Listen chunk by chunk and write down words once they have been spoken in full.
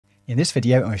In this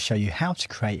video, I'm going to show you how to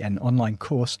create an online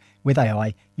course with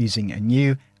AI using a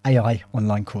new AI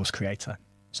online course creator.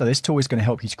 So this tool is going to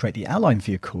help you to create the outline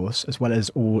for your course, as well as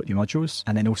all your modules,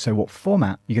 and then also what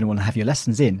format you're going to want to have your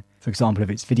lessons in. For example, if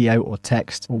it's video or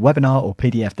text or webinar or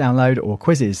PDF download or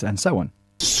quizzes and so on.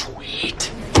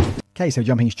 Sweet. Okay, so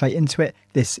jumping straight into it,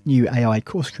 this new AI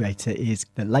course creator is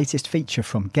the latest feature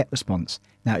from GetResponse.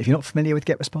 Now, if you're not familiar with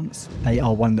GetResponse, they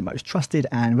are one of the most trusted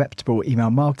and reputable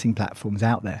email marketing platforms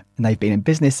out there. And they've been in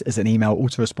business as an email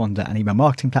autoresponder and email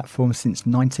marketing platform since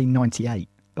 1998.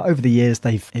 But over the years,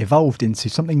 they've evolved into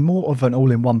something more of an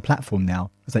all-in-one platform now,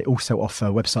 as they also offer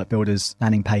website builders,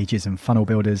 landing pages and funnel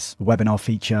builders, a webinar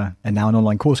feature, and now an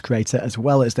online course creator, as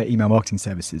well as their email marketing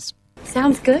services.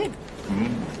 Sounds good.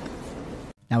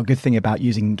 Now, a good thing about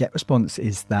using GetResponse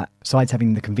is that besides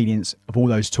having the convenience of all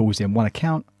those tools in one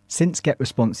account, since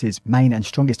GetResponse's main and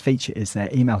strongest feature is their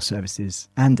email services,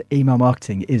 and email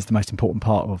marketing is the most important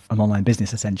part of an online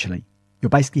business essentially. You'll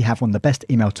basically have one of the best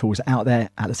email tools out there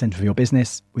at the center of your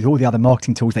business, with all the other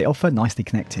marketing tools they offer nicely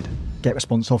connected.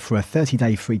 GetResponse offer a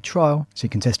 30-day free trial, so you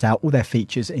can test out all their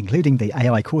features, including the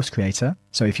AI course creator.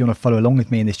 So if you want to follow along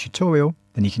with me in this tutorial,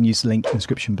 then you can use the link in the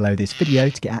description below this video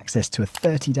to get access to a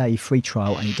 30-day free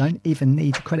trial, and you don't even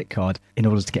need a credit card in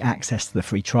order to get access to the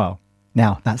free trial.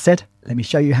 Now, that said, let me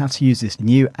show you how to use this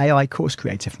new AI course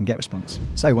creator from GetResponse.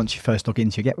 So once you first log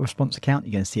into your GetResponse account,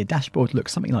 you're going to see a dashboard look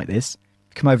something like this.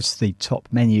 Come over to the top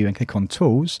menu and click on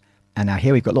Tools. And now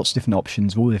here we've got lots of different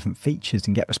options, all the different features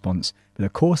in GetResponse. But the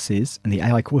courses and the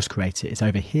AI course creator is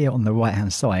over here on the right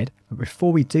hand side. But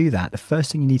before we do that, the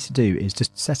first thing you need to do is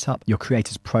just set up your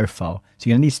creator's profile. So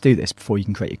you're going to need to do this before you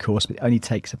can create your course, but it only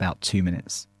takes about 2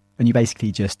 minutes. And you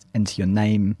basically just enter your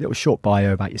name, a little short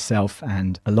bio about yourself,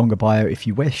 and a longer bio if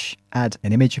you wish. Add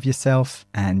an image of yourself,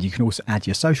 and you can also add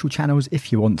your social channels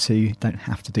if you want to. You don't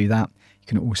have to do that. You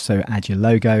can also add your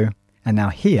logo. And now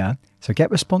here, so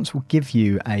GetResponse will give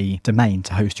you a domain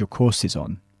to host your courses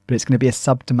on, but it's going to be a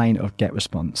subdomain of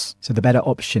GetResponse. So the better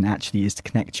option actually is to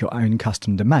connect your own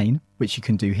custom domain, which you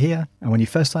can do here. And when you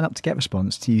first sign up to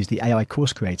GetResponse to use the AI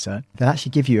course creator, they'll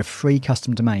actually give you a free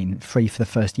custom domain, free for the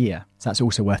first year. So that's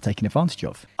also worth taking advantage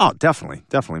of. Oh, definitely,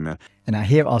 man. And now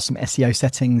here are some SEO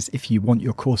settings if you want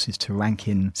your courses to rank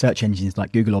in search engines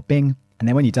like Google or Bing. And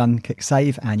then when you're done, click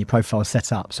Save and your profile is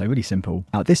set up. So really simple.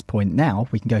 Now at this point now,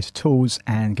 we can go to Tools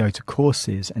and go to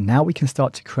Courses. And now we can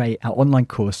start to create our online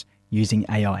course using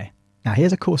AI. Now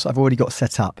here's a course I've already got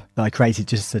set up that I created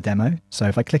just as a demo. So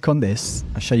if I click on this,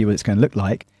 I'll show you what it's going to look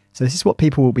like. So this is what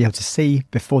people will be able to see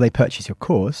before they purchase your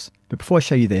course. But before I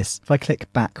show you this, if I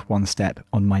click back one step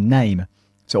on my name,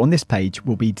 so on this page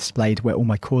will be displayed where all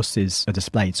my courses are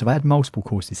displayed. So if I had multiple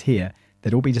courses here,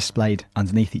 they'd all be displayed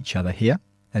underneath each other here.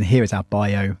 And here is our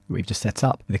bio that we've just set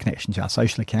up with a connection to our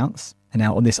social accounts. And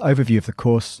now on this overview of the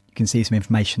course, you can see some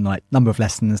information like number of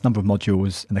lessons, number of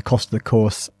modules, and the cost of the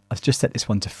course. I've just set this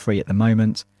one to free at the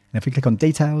moment. And if we click on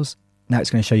details, now it's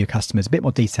going to show your customers a bit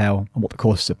more detail on what the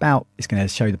course is about. It's going to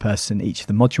show the person each of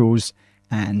the modules.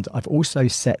 And I've also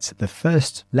set the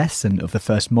first lesson of the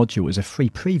first module as a free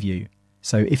preview.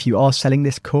 So if you are selling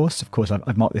this course, of course,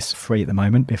 I've marked this free at the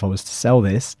moment, but if I was to sell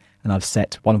this, and I've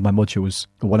set one of my modules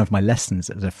or one of my lessons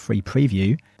as a free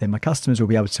preview, then my customers will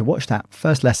be able to watch that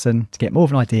first lesson to get more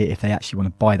of an idea if they actually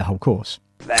want to buy the whole course.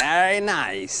 Very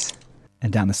nice.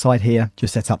 And down the side here,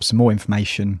 just set up some more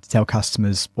information to tell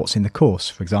customers what's in the course.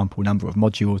 For example, number of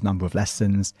modules, number of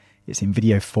lessons. It's in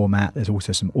video format. There's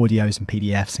also some audios and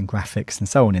PDFs and graphics and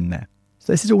so on in there.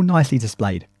 So this is all nicely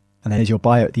displayed. And then there's your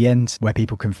bio at the end where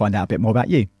people can find out a bit more about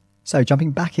you. So jumping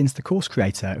back into the course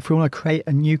creator, if we want to create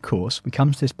a new course, we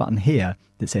come to this button here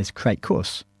that says create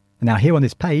course. And now here on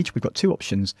this page, we've got two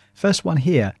options. First one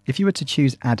here, if you were to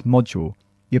choose add module,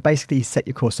 you basically set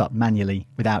your course up manually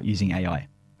without using AI,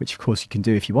 which of course you can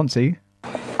do if you want to.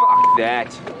 Fuck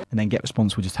that. And then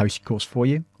GetResponse will just host your course for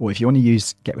you. Or if you want to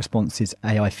use GetResponse's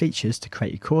AI features to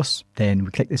create your course, then we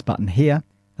click this button here.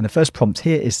 And the first prompt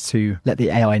here is to let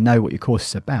the AI know what your course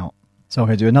is about. So I'm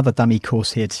going to do another dummy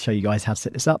course here to show you guys how to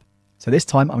set this up. So this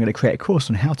time I'm going to create a course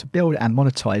on how to build and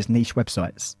monetize niche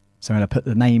websites. So I'm going to put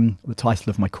the name or the title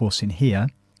of my course in here,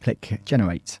 click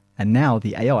generate. And now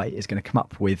the AI is going to come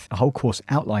up with a whole course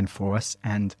outline for us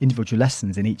and individual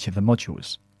lessons in each of the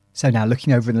modules. So now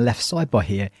looking over in the left sidebar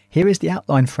here is the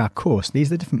outline for our course. These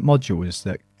are the different modules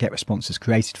that GetResponse has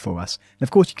created for us. And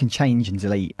of course you can change and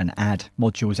delete and add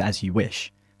modules as you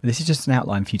wish. But this is just an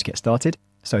outline for you to get started.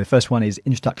 So the first one is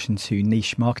Introduction to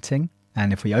Niche Marketing.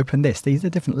 And if we open this, these are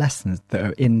different lessons that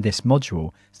are in this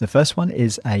module. So the first one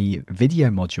is a video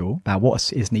module about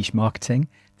what is niche marketing.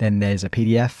 Then there's a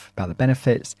PDF about the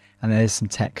benefits, and there's some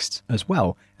text as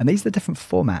well. And these are the different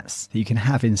formats that you can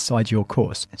have inside your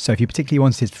course. So if you particularly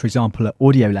wanted, for example, an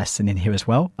audio lesson in here as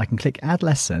well, I can click Add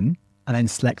Lesson and then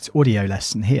select Audio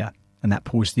Lesson here. And that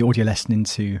pulls the audio lesson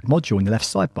into the module in the left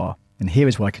sidebar. And here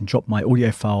is where I can drop my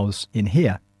audio files in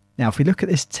here. Now, if we look at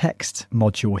this text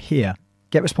module here,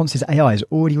 GetResponse's AI has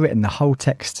already written the whole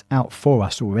text out for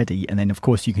us already. And then, of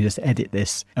course, you can just edit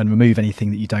this and remove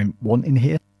anything that you don't want in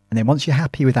here. And then once you're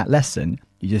happy with that lesson,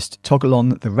 you just toggle on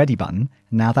the ready button.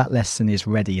 And now that lesson is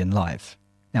ready and live.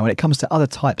 Now, when it comes to other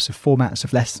types of formats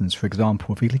of lessons, for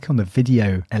example, if we click on the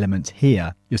video element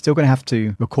here, you're still going to have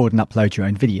to record and upload your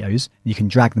own videos. You can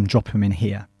drag them, drop them in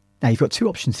here. Now, you've got two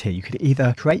options here. You could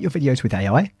either create your videos with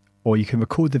AI, or you can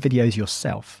record the videos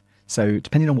yourself. So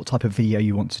depending on what type of video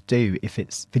you want to do, if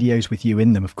it's videos with you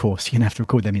in them, of course, you're going to have to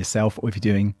record them yourself. Or if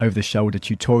you're doing over-the-shoulder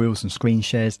tutorials and screen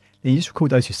shares, then you just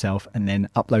record those yourself and then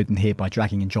upload them here by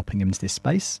dragging and dropping them into this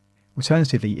space.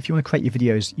 Alternatively, if you want to create your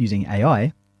videos using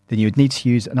AI, then you would need to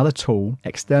use another tool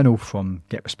external from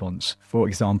GetResponse. For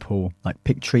example, like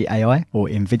Pictory AI or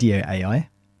InVideo AI.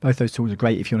 Both those tools are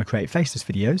great if you want to create faceless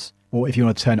videos, or if you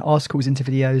want to turn articles into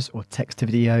videos or text to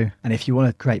video. And if you want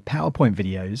to create PowerPoint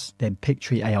videos, then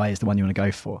Pictory AI is the one you want to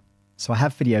go for. So I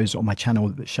have videos on my channel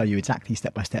that show you exactly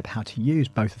step-by-step how to use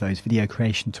both of those video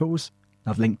creation tools.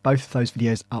 I've linked both of those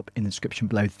videos up in the description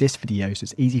below this video, so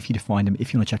it's easy for you to find them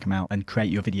if you want to check them out and create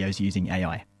your videos using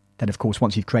AI. Then, of course,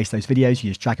 once you've created those videos,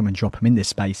 you just drag them and drop them in this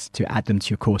space to add them to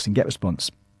your course in GetResponse.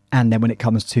 And then when it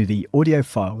comes to the audio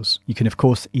files, you can, of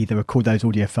course, either record those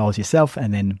audio files yourself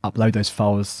and then upload those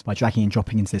files by dragging and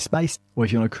dropping into this space. Or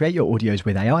if you want to create your audios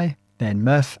with AI, then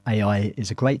Murph AI is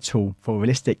a great tool for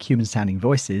realistic human-sounding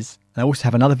voices. I also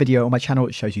have another video on my channel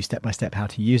that shows you step-by-step how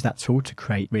to use that tool to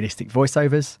create realistic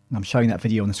voiceovers. And I'm showing that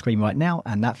video on the screen right now,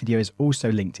 and that video is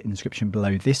also linked in the description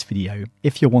below this video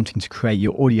if you're wanting to create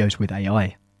your audios with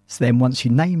AI. So then once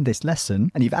you name this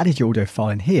lesson and you've added your audio file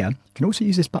in here, you can also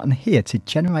use this button here to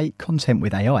generate content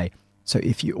with AI. So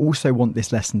if you also want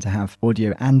this lesson to have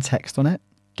audio and text on it,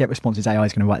 GetResponse's AI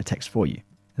is going to write the text for you.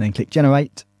 And then click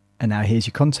Generate, and now here's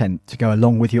your content to go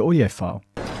along with your audio file.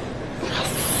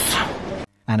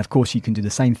 And of course, you can do the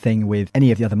same thing with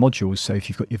any of the other modules. So if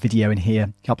you've got your video in here,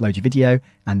 you can upload your video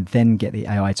and then get the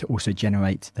AI to also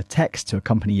generate the text to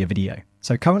accompany your video.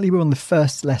 So currently we're on the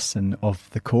first lesson of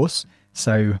the course.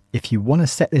 So if you want to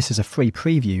set this as a free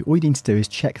preview, all you need to do is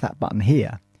check that button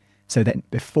here. So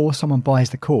that before someone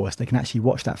buys the course, they can actually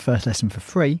watch that first lesson for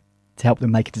free to help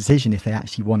them make a decision if they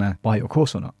actually want to buy your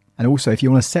course or not. And also, if you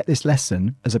want to set this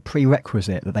lesson as a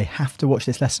prerequisite that they have to watch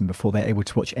this lesson before they're able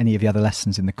to watch any of the other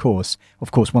lessons in the course,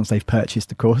 of course, once they've purchased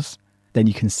the course, then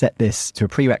you can set this to a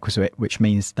prerequisite, which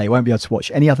means they won't be able to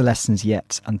watch any other lessons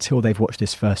yet until they've watched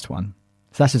this first one.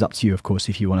 So that's just up to you, of course,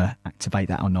 if you want to activate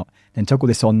that or not. Then toggle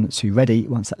this on to ready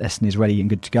once that lesson is ready and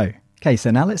good to go. Okay,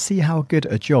 so now let's see how good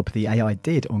a job the AI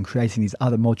did on creating these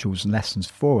other modules and lessons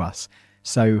for us.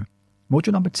 So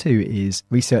module number 2 is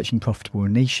researching profitable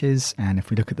niches. And if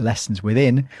we look at the lessons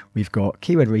within, we've got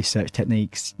keyword research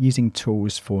techniques, using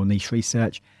tools for niche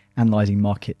research, analyzing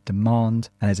market demand.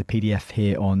 And there's a PDF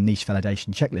here on niche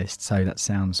validation checklist. So that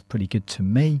sounds pretty good to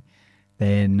me.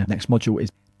 Then next module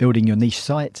is building your niche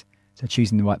site. So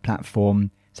choosing the right platform,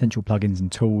 essential plugins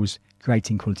and tools,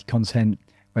 creating quality content,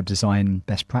 web design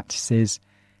best practices.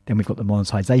 Then we've got the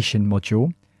monetization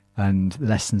module and the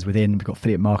lessons within. We've got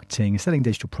affiliate marketing, selling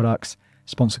digital products,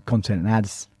 sponsored content and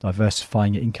ads,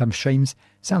 diversifying your income streams.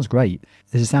 Sounds great.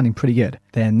 This is sounding pretty good.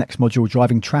 Then next module,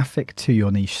 driving traffic to your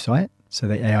niche site. So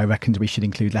the AI reckons we should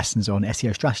include lessons on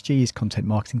SEO strategies, content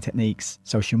marketing techniques,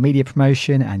 social media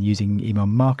promotion and using email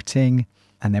marketing.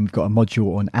 And then we've got a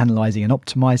module on analyzing and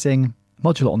optimizing, a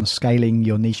module on scaling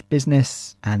your niche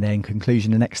business, and then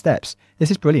conclusion and next steps. This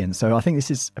is brilliant. So I think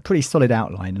this is a pretty solid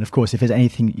outline. And of course, if there's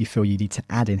anything that you feel you need to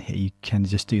add in here, you can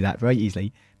just do that very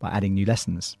easily by adding new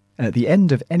lessons. And at the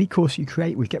end of any course you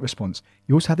create with GetResponse,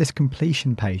 you also have this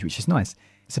completion page, which is nice.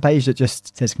 It's a page that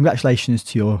just says congratulations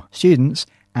to your students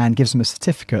and gives them a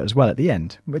certificate as well at the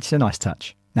end, which is a nice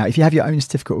touch. Now, if you have your own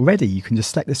certificate already, you can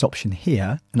just select this option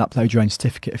here and upload your own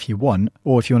certificate if you want.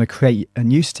 Or if you want to create a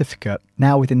new certificate,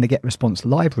 now within the GetResponse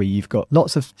library, you've got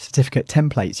lots of certificate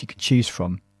templates you can choose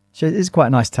from. So it is quite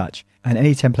a nice touch. And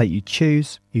any template you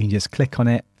choose, you can just click on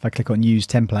it. If I click on Use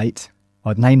Template,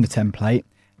 I'd name the template,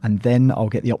 and then I'll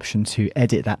get the option to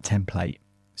edit that template.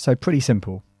 So pretty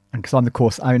simple. And because I'm the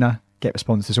course owner,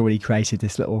 GetResponse has already created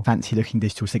this little fancy looking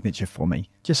digital signature for me,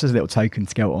 just as a little token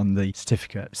to go on the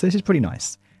certificate. So this is pretty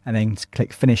nice. and then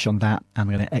click finish on that. I'm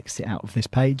going to exit out of this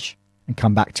page and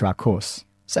come back to our course.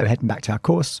 So heading back to our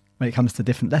course, when it comes to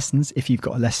different lessons, if you've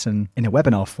got a lesson in a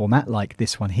webinar format, like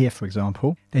this one here, for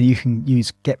example, then you can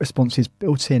use GetResponse's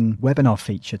built-in webinar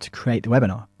feature to create the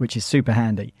webinar, which is super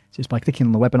handy. Just by clicking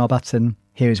on the webinar button,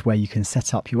 here is where you can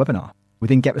set up your webinar.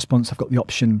 Within GetResponse, I've got the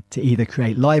option to either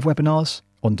create live webinars,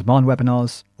 on-demand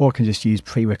webinars, or I can just use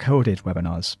pre-recorded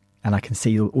webinars. And I can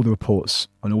see all the reports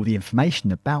on all the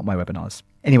information about my webinars.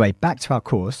 Anyway, back to our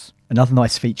course. Another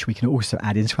nice feature we can also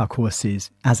add into our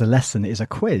courses as a lesson is a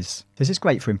quiz. This is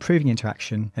great for improving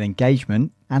interaction and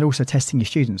engagement and also testing your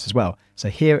students as well. So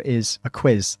here is a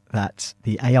quiz that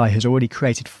the AI has already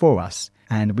created for us,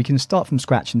 and we can start from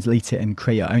scratch and delete it and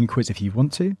create our own quiz if you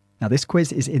want to. Now this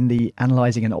quiz is in the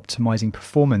Analyzing and Optimizing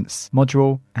Performance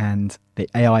module, and the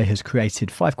AI has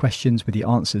created 5 questions with the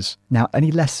answers. Now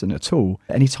any lesson at all,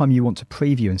 anytime you want to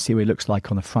preview and see what it looks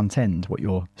like on the front end, what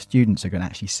your students are going to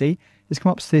actually see, just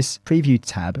come up to this preview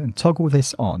tab and toggle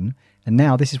this on, and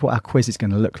now this is what our quiz is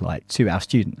going to look like to our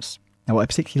students. Now what I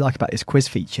particularly like about this quiz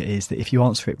feature is that if you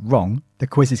answer it wrong, the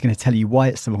quiz is going to tell you why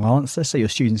it's the wrong answer, so your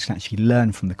students can actually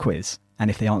learn from the quiz. And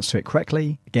if they answer it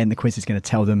correctly, again, the quiz is going to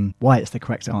tell them why it's the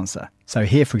correct answer. So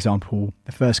here, for example,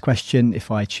 the first question, if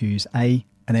I choose A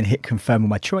and then hit confirm on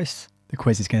my choice, the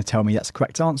quiz is going to tell me that's the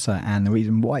correct answer and the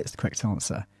reason why it's the correct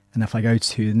answer. And if I go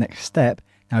to the next step,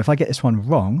 now if I get this one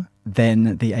wrong,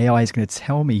 then the AI is going to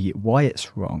tell me why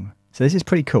it's wrong. So this is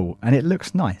pretty cool and it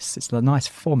looks nice. It's a nice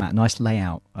format, nice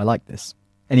layout. I like this.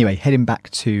 Anyway, heading back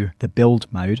to the build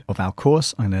mode of our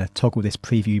course, I'm going to toggle this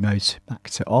preview mode back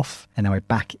to off, and now we're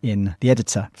back in the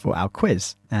editor for our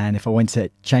quiz. And if I want to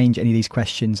change any of these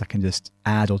questions, I can just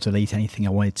add or delete anything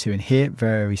I wanted to in here.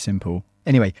 Very simple.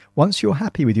 Anyway, once you're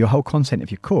happy with your whole content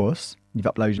of your course, you've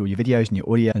uploaded all your videos and your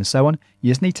audio and so on,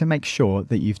 you just need to make sure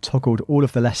that you've toggled all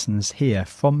of the lessons here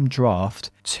from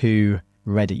draft to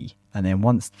ready. And then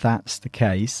once that's the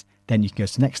case, then you can go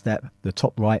to the next step, the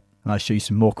top right, and I'll show you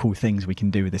some more cool things we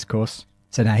can do with this course.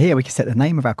 So now here we can set the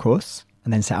name of our course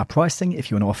and then set our pricing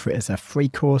if you want to offer it as a free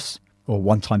course or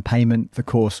one-time payment for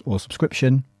course or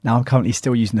subscription. Now I'm currently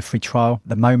still using the free trial at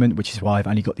the moment, which is why I've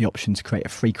only got the option to create a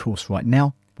free course right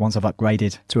now. Once I've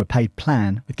upgraded to a paid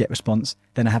plan with GetResponse,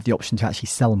 then I have the option to actually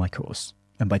sell my course.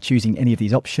 And by choosing any of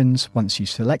these options, once you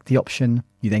select the option,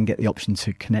 you then get the option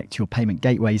to connect your payment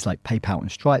gateways like PayPal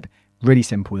and Stripe. Really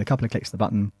simple, with a couple of clicks of the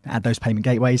button, add those payment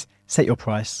gateways, set your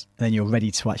price, and then you're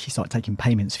ready to actually start taking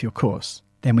payments for your course.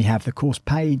 Then we have the course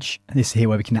page, and this is here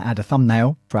where we can add a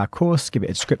thumbnail for our course, give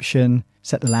it a description,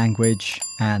 set the language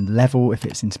and level if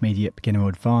it's intermediate, beginner or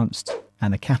advanced,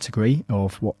 and the category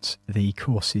of what the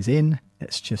course is in.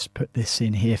 Let's just put this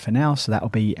in here for now. So that'll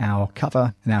be our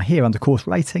cover. Now here under course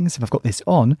ratings, if I've got this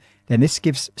on, then this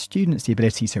gives students the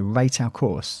ability to rate our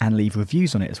course and leave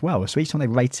reviews on it as well. So each time they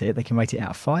rate it, they can rate it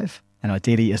out of 5. And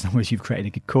ideally, as long as you've created a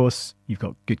good course, you've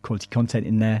got good quality content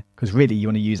in there, because really you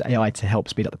want to use AI to help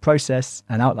speed up the process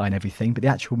and outline everything. But the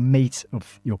actual meat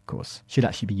of your course should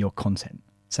actually be your content.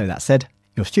 So that said,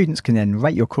 your students can then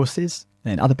rate your courses.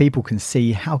 Then other people can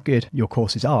see how good your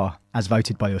courses are as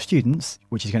voted by your students,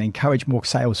 which is going to encourage more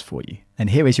sales for you. And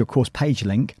here is your course page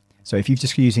link. So if you're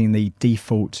just using the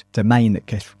default domain that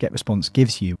GetResponse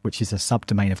gives you, which is a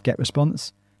subdomain of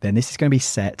GetResponse, then this is going to be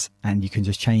set and you can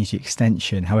just change the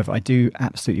extension. However, I do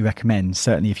absolutely recommend,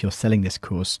 certainly if you're selling this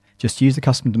course, just use the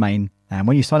custom domain. And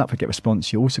when you sign up for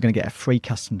GetResponse, you're also going to get a free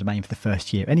custom domain for the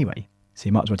first year anyway. So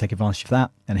you might as well take advantage of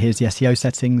that. And here's the SEO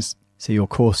settings. So your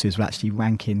courses will actually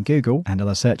rank in Google and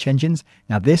other search engines.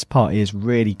 Now this part is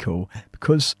really cool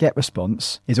because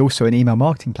GetResponse is also an email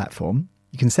marketing platform.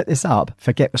 You can set this up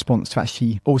for GetResponse to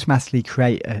actually automatically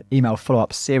create an email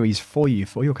follow-up series for you,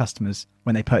 for your customers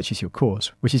when they purchase your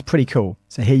course, which is pretty cool.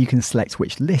 So here you can select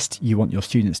which list you want your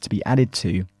students to be added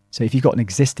to. So if you've got an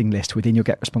existing list within your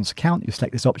GetResponse account, you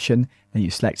select this option, then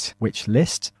you select which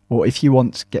list. Or if you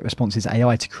want GetResponse's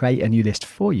AI to create a new list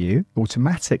for you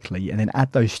automatically and then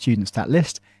add those students to that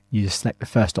list, you just select the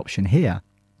first option here.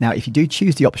 Now, if you do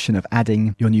choose the option of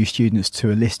adding your new students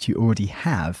to a list you already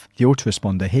have, the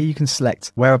autoresponder, here you can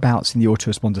select whereabouts in the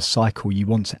autoresponder cycle you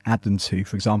want to add them to.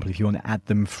 For example, if you want to add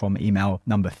them from email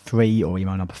number 3 or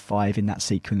email number 5 in that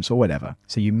sequence or whatever.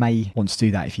 So you may want to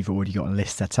do that if you've already got a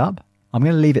list set up. I'm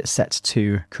going to leave it set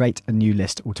to create a new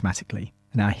list automatically.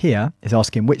 Now here is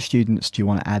asking which students do you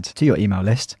want to add to your email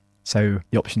list. So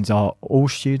the options are all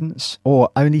students or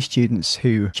only students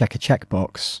who check a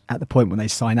checkbox at the point when they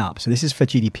sign up. So this is for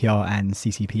GDPR and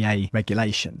CCPA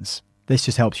regulations. This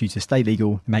just helps you to stay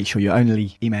legal and make sure you're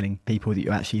only emailing people that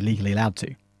you're actually legally allowed to.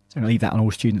 So I'm going to leave that on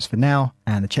all students for now,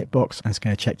 and the checkbox, and it's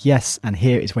going to check yes. And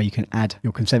here is where you can add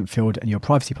your consent field and your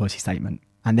privacy policy statement.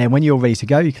 And then when you're ready to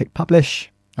go, you click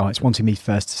publish. Oh, it's wanting me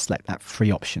first to select that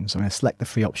free option. So I'm going to select the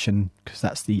free option because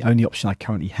that's the only option I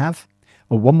currently have.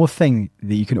 Or one more thing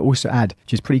that you can also add,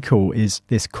 which is pretty cool, is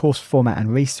this course format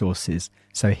and resources.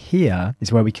 So here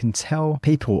is where we can tell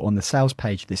people on the sales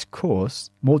page of this course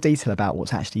more detail about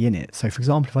what's actually in it. So for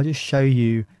example, if I just show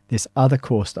you this other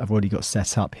course that I've already got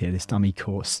set up here, this dummy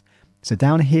course. So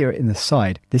down here in the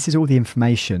side, this is all the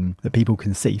information that people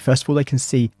can see. First of all, they can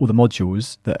see all the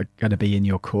modules that are going to be in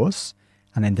your course.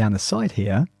 And then down the side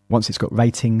here, once it's got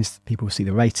ratings, people see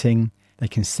the rating. They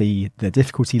can see the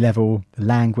difficulty level, the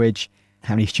language,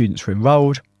 how many students were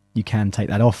enrolled. You can take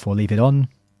that off or leave it on.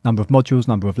 Number of modules,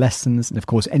 number of lessons. And of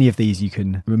course, any of these you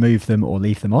can remove them or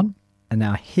leave them on. And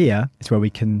now here is where we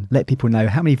can let people know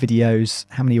how many videos,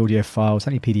 how many audio files,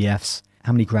 how many PDFs,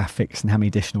 how many graphics, and how many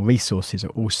additional resources are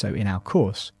also in our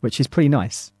course, which is pretty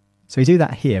nice. So we do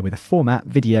that here with a format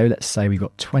video. Let's say we've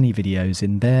got 20 videos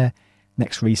in there.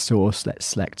 Next resource, let's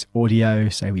select audio.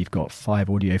 So we've got 5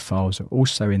 audio files are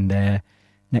also in there.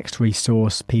 Next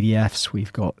resource, PDFs,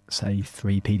 we've got, say,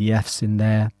 3 PDFs in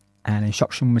there. And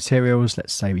instructional materials,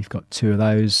 let's say we've got 2 of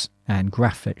those. And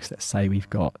graphics, let's say we've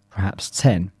got perhaps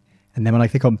 10. And then when I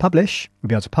click on publish, we'll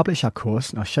be able to publish our course,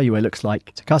 and I'll show you what it looks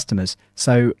like to customers.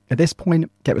 So at this point,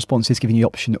 GetResponse is giving you the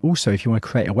option also if you want to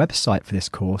create a website for this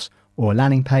course or a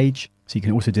landing page. So you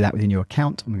can also do that within your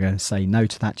account. I'm going to say no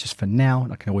to that just for now.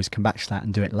 And I can always come back to that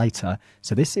and do it later.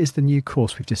 So this is the new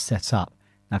course we've just set up.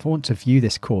 Now, if I want to view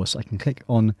this course, I can click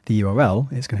on the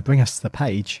URL. It's going to bring us to the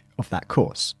page of that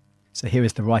course. So here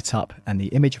is the write-up and the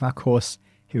image of our course.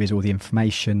 Here is all the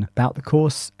information about the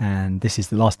course. And this is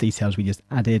the last details we just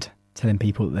added, telling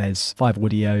people that there's 5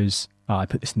 audios. Oh, I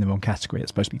put this in the wrong category. It's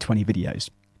supposed to be 20 videos.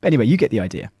 But anyway, you get the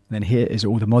idea. And then here is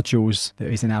all the modules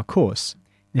that is in our course.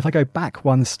 And if I go back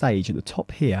one stage at the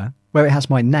top here, where it has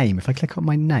my name, if I click on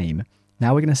my name,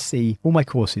 now we're going to see all my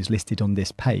courses listed on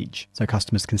this page. So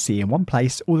customers can see in one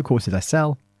place all the courses I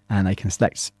sell, and they can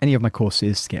select any of my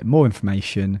courses to get more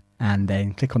information and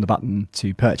then click on the button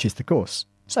to purchase the course.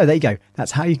 So there you go.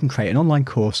 That's how you can create an online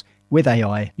course with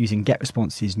AI using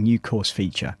GetResponse's new course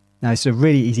feature. Now, it's a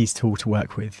really easy tool to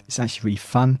work with. It's actually really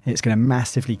fun. It's going to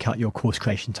massively cut your course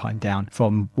creation time down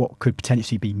from what could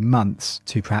potentially be months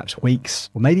to perhaps weeks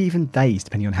or maybe even days,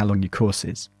 depending on how long your course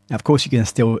is. Now, of course, you're going to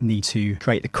still need to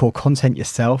create the core content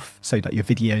yourself, so like your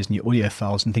videos and your audio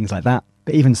files and things like that.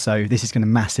 But even so, this is going to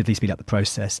massively speed up the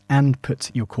process and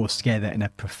put your course together in a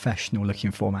professional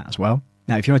looking format as well.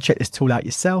 Now, if you want to check this tool out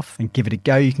yourself and give it a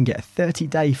go, you can get a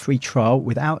 30-day free trial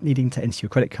without needing to enter your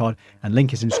credit card, and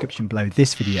link is in the description below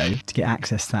this video to get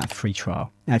access to that free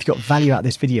trial. Now, if you got value out of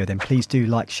this video, then please do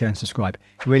like, share and subscribe.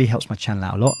 It really helps my channel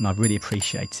out a lot and I really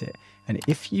appreciate it. And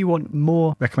if you want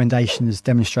more recommendations,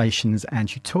 demonstrations and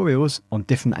tutorials on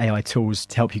different AI tools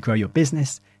to help you grow your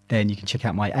business, then you can check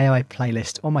out my AI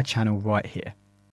playlist on my channel right here.